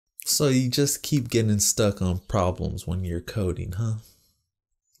So you just keep getting stuck on problems when you're coding, huh?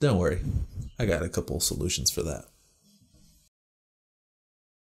 Don't worry, I got a couple solutions for that.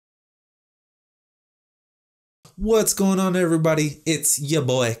 What's going on, everybody? It's your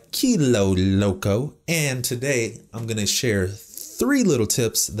boy Kilo Loco, and today I'm gonna share 3 little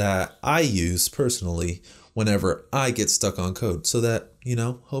tips that I use personally whenever I get stuck on code, so that,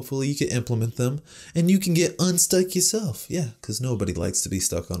 hopefully you can implement them and you can get unstuck yourself. Yeah, because nobody likes to be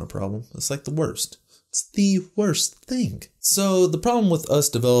stuck on a problem. It's like the worst. It's the worst thing. So the problem with us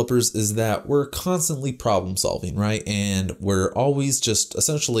developers is that we're constantly problem solving, right? And we're always just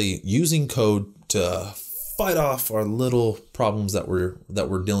essentially using code to fight off our little problems that we're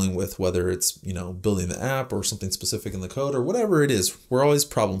dealing with, whether it's, building the app or something specific in the code or whatever it is. We're always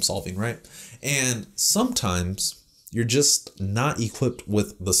problem solving, right? And sometimes you're just not equipped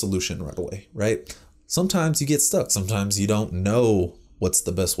with the solution right away, right? Sometimes you get stuck. Sometimes you don't know what's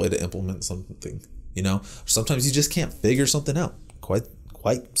the best way to implement something, Sometimes you just can't figure something out. Quite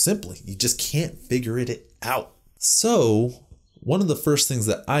simply, you just can't figure it out. So one of the first things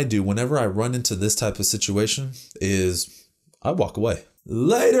that I do whenever I run into this type of situation is I walk away.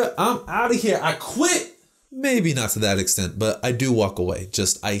 Later, I'm out of here. I quit. Maybe not to that extent, but I do walk away.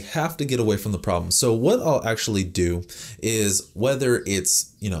 Just I have to get away from the problem. So what I'll actually do is, whether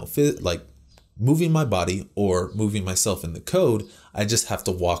it's, like moving my body or moving myself in the code, I just have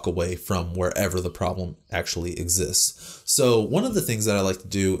to walk away from wherever the problem actually exists. So one of the things that I like to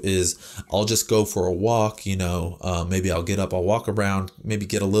do is I'll just go for a walk, maybe I'll get up, I'll walk around, maybe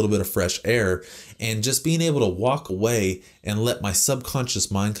get a little bit of fresh air, and just being able to walk away and let my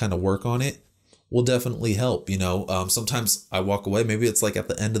subconscious mind kind of work on it will definitely help. Sometimes I walk away, maybe it's like at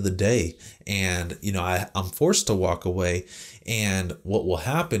the end of the day, and I'm forced to walk away, and what will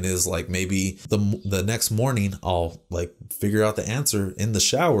happen is, like, maybe the next morning I'll like figure out the answer in the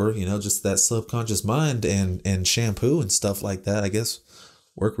shower, just that subconscious mind and shampoo and stuff like that, I guess,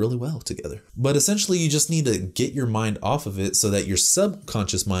 work really well together. But essentially you just need to get your mind off of it so that your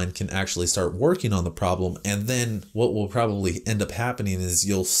subconscious mind can actually start working on the problem. And then what will probably end up happening is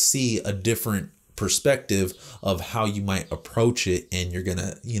you'll see a different perspective of how you might approach it, and you're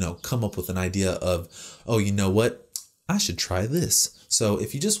gonna come up with an idea of, oh, you know what, I should try this. So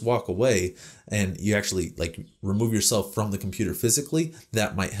if you just walk away and you actually like remove yourself from the computer physically,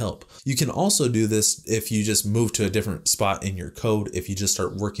 that might help. You can also do this if you just move to a different spot in your code. If you just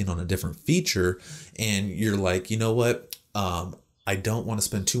start working on a different feature and you're like, you know what, I don't want to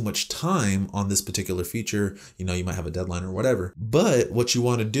spend too much time on this particular feature. You might have a deadline or whatever, but what you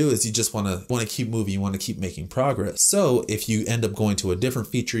want to do is you just want to keep moving. You want to keep making progress. So if you end up going to a different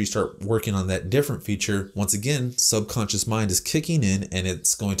feature, you start working on that different feature. Once again, subconscious mind is kicking in, and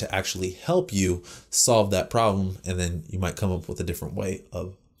it's going to actually help you solve that problem. And then you might come up with a different way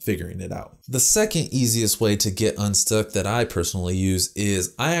of figuring it out. The second easiest way to get unstuck that I personally use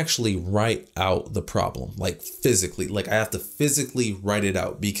is I actually write out the problem, like physically. Like I have to physically write it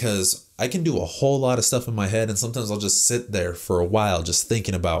out, because I can do a whole lot of stuff in my head, and sometimes I'll just sit there for a while just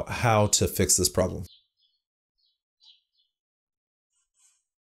thinking about how to fix this problem.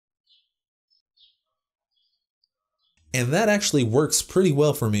 And that actually works pretty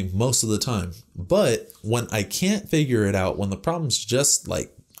well for me most of the time. But when I can't figure it out, when the problem's just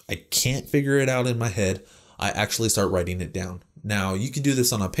like I can't figure it out in my head, I actually start writing it down. Now, you can do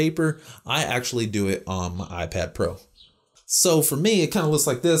this on a paper. I actually do it on my iPad Pro. So for me, it kind of looks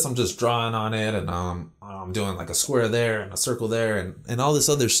like this. I'm just drawing on it, and I'm doing like a square there and a circle there and all this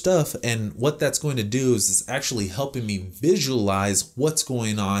other stuff. And what that's going to do is it's actually helping me visualize what's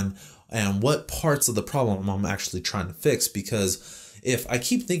going on and what parts of the problem I'm actually trying to fix. Because if I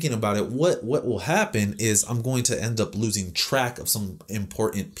keep thinking about it, what will happen is I'm going to end up losing track of some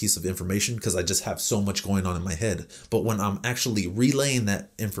important piece of information, because I just have so much going on in my head. But when I'm actually relaying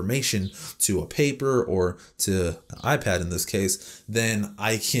that information to a paper or to an iPad in this case, then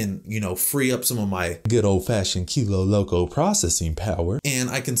I can, free up some of my good old-fashioned Kilo Loco processing power, and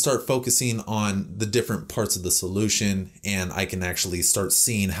I can start focusing on the different parts of the solution, and I can actually start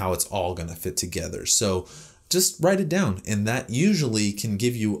seeing how it's all going to fit together. So just write it down, and that usually can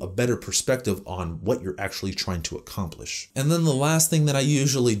give you a better perspective on what you're actually trying to accomplish. And then the last thing that I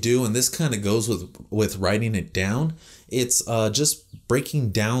usually do, and this kind of goes with writing it down, it's just breaking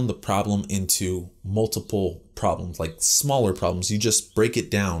down the problem into multiple problems, like smaller problems. You just break it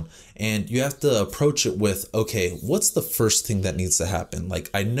down, and you have to approach it with, okay, what's the first thing that needs to happen? Like,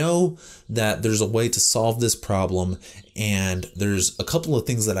 I know that there's a way to solve this problem, and there's a couple of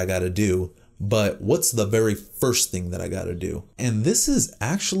things that I got to do. but what's the very first thing that I got to do? And this is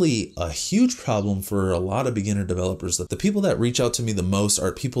actually a huge problem for a lot of beginner developers. That the people that reach out to me the most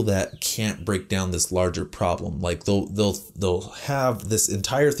are people that can't break down this larger problem. Like they'll have this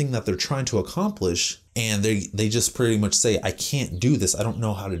entire thing that they're trying to accomplish, and they just pretty much say, I can't do this. I don't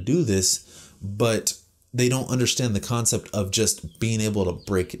know how to do this, but they don't understand the concept of just being able to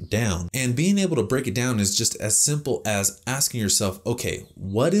break it down. And being able to break it down is just as simple as asking yourself, okay,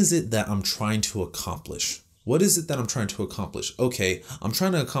 what is it that I'm trying to accomplish? What is it that I'm trying to accomplish? Okay, I'm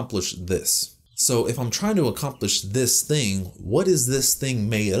trying to accomplish this. So if I'm trying to accomplish this thing, what is this thing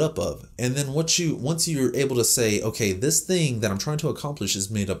made up of? And then once you're able to say, okay, this thing that I'm trying to accomplish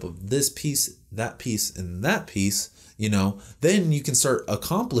is made up of this piece, and that piece, then you can start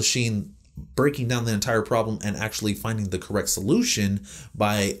accomplishing breaking down the entire problem and actually finding the correct solution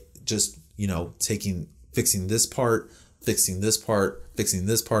by just, fixing this part,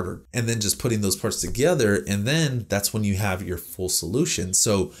 and then just putting those parts together. And then that's when you have your full solution.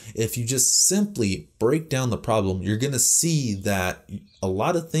 So if you just simply break down the problem, you're going to see that a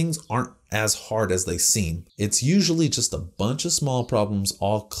lot of things aren't as hard as they seem. It's usually just a bunch of small problems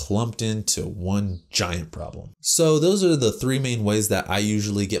all clumped into one giant problem. So those are the 3 main ways that I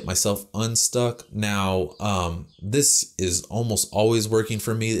usually get myself unstuck. Now, this is almost always working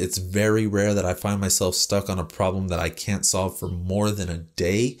for me. It's very rare that I find myself stuck on a problem that I can't solve for more than a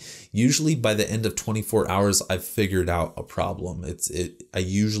day. Usually by the end of 24 hours, I've figured out a problem. I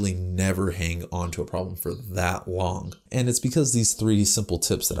usually never hang on to a problem for that long. And it's because these 3 simple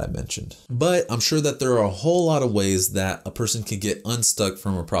tips that I mentioned. But I'm sure that there are a whole lot of ways that a person can get unstuck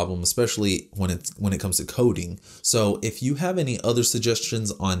from a problem, especially when it comes to coding. So if you have any other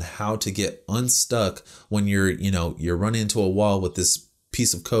suggestions on how to get unstuck when you're running into a wall with this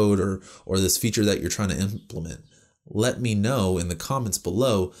piece of code or this feature that you're trying to implement, let me know in the comments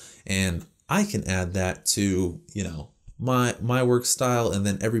below, and I can add that to, my work style, and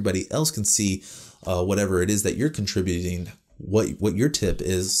then everybody else can see whatever it is that you're contributing, what your tip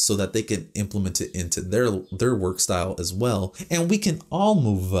is, so that they can implement it into their work style as well, and we can all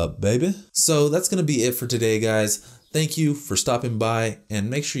move up, baby. So that's going to be it for today, guys. Thank you for stopping by, and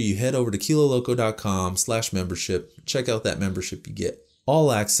make sure you head over to kiloloco.com/membership. Check out that membership. You get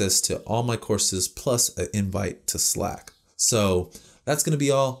all access to all my courses plus an invite to Slack. So that's going to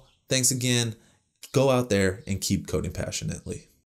be all. Thanks again. Go out there and keep coding passionately.